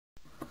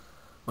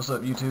What's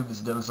up YouTube,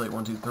 this is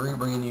Demonslate123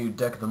 bringing you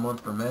deck of the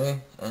month for May,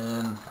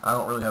 and I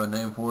don't really have a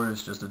name for it,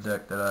 it's just a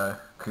deck that I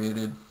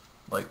created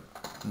like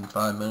in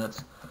 5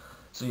 minutes.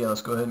 So yeah,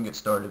 let's go ahead and get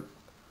started.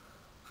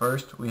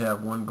 First, we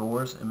have one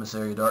Gore's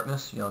Emissary of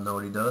Darkness, y'all know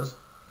what he does.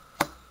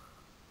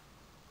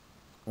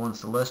 One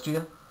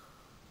Celestia,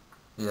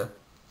 yeah.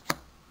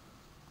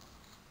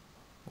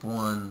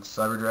 One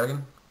Cyber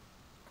Dragon,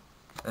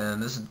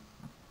 and this is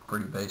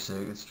pretty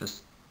basic, it's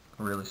just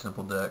a really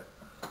simple deck.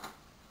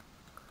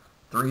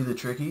 3 the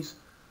Trickies.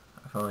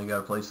 I finally got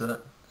to place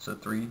that. So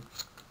 3.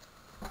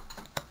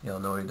 Y'all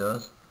know what he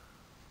does.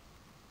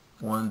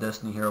 1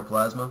 Destiny Hero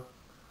Plasma.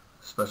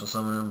 Special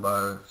summon him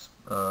by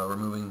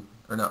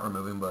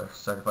by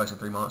sacrificing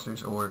 3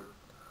 monsters or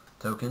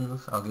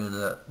tokens. I'll get into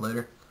that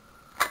later.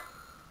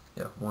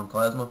 Yeah, 1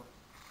 Plasma.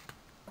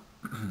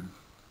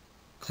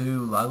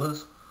 2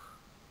 Lilas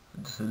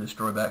to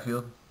destroy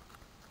backfield.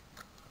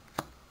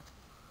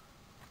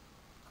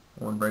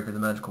 1 Breaker the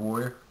Magical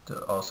Warrior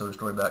to also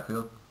destroy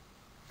backfield.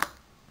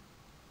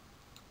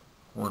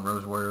 1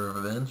 Rose Warrior of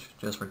Avenge,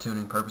 just for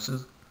tuning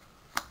purposes.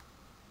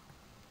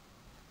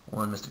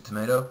 1 Mystic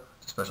Tomato,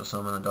 to special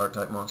summon a dark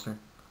type monster.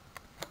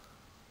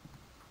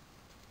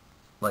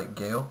 Like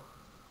Gale,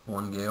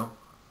 1 Gale,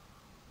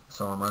 that's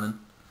all I'm running,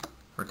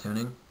 for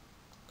tuning.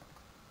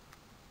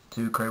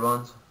 2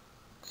 Crabons,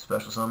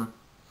 special summon,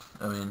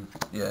 and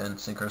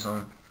synchro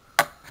summon.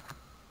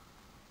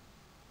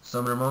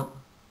 Summoner Monk,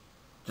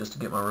 just to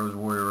get my Rose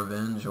Warrior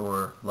Revenge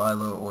or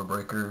Lilo or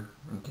Breaker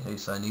in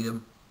case I need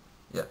him.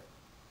 Yeah.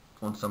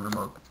 1 Summoner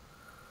Monk.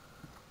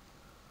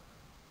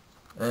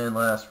 And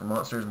last, for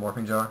monsters,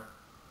 Morphing Jar,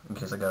 in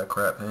case I got a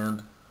crap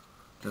hand.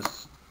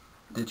 Just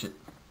ditch it.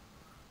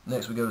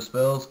 Next we go to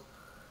spells.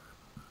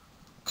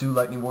 2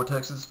 Lightning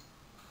Vortexes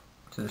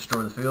to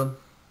destroy the field.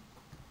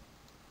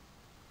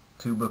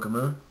 2 Book of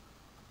Moon,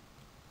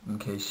 in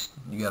case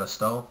you got a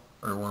stall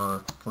or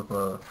want to flip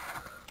a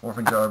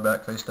Morphing Jar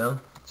back face down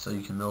so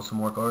you can mill some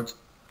more cards.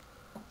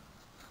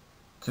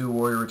 2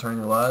 Warrior Returning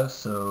Your Lives,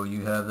 so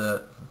you have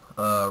that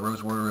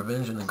Rose Warrior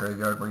Revenge in the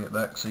graveyard, bring it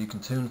back so you can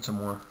tune some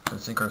more and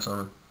synchro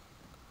summon.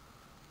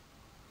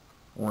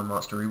 1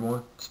 Monster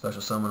Reborn,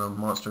 special summon a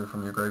monster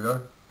from your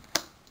graveyard.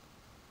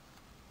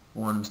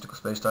 1 Mystical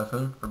Space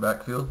Typhoon for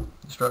backfield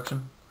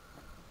destruction.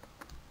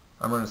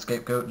 I'm running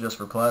Scapegoat just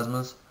for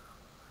plasmas,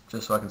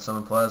 just so I can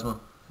summon plasma,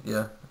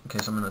 yeah, in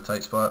case I'm in a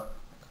tight spot.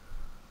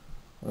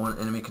 1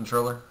 Enemy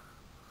Controller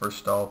for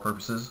stall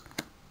purposes.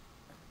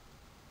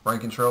 Rain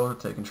Controller,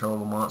 take control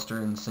of a monster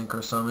and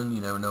synchro summon,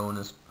 you never know when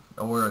this,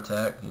 or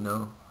attack,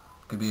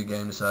 could be a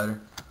game decider.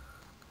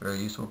 Very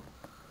useful.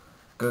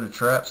 Go to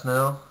traps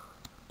now.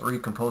 3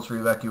 compulsory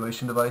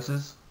evacuation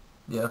devices.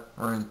 Yeah,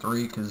 we're in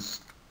 3 because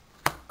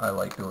I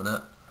like doing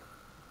that.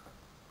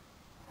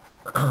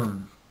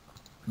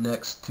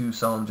 Next, 2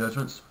 Solemn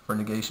Judgments for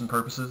negation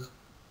purposes.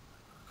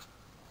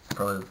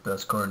 Probably the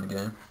best card in the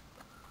game.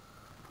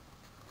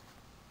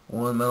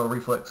 1 Metal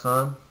Reflex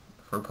Time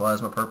for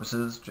plasma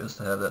purposes, just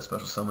to have that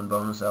special summon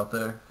bonus out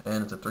there,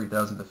 and it's a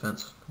 3000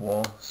 defense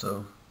wall,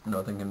 so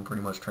nothing can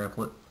pretty much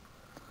trample it.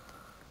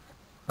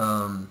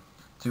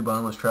 2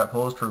 Bottomless Trap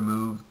Holes to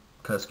remove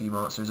pesky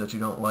monsters that you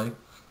don't like.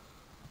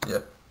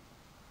 Yep.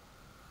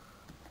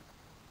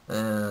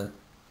 And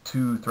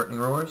 2 Threatening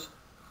Roars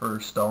for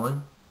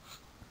stalling.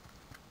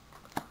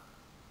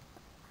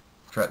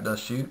 Trap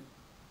Dust Shoot,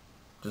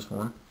 just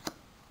 1,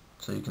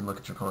 so you can look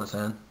at your opponent's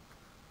hand.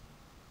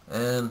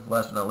 And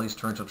last but not least,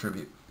 Torrential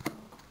Tribute.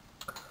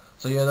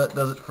 So yeah, that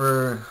does it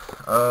for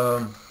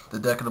the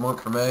deck of the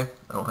month for May.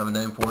 I don't have a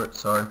name for it,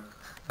 sorry.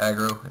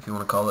 Aggro, if you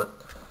want to call it.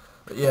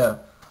 But yeah,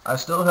 I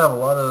still have a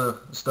lot of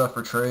stuff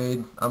for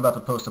trade. I'm about to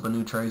post up a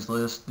new trades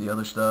list. The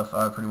other stuff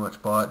I pretty much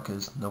bought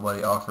because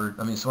nobody offered.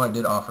 I mean, somebody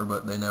did offer,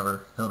 but they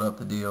never held up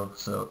the deal.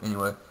 So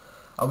anyway,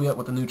 I'll be up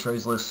with the new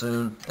trades list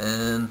soon,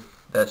 and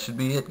that should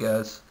be it,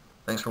 guys.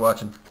 Thanks for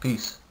watching.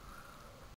 Peace.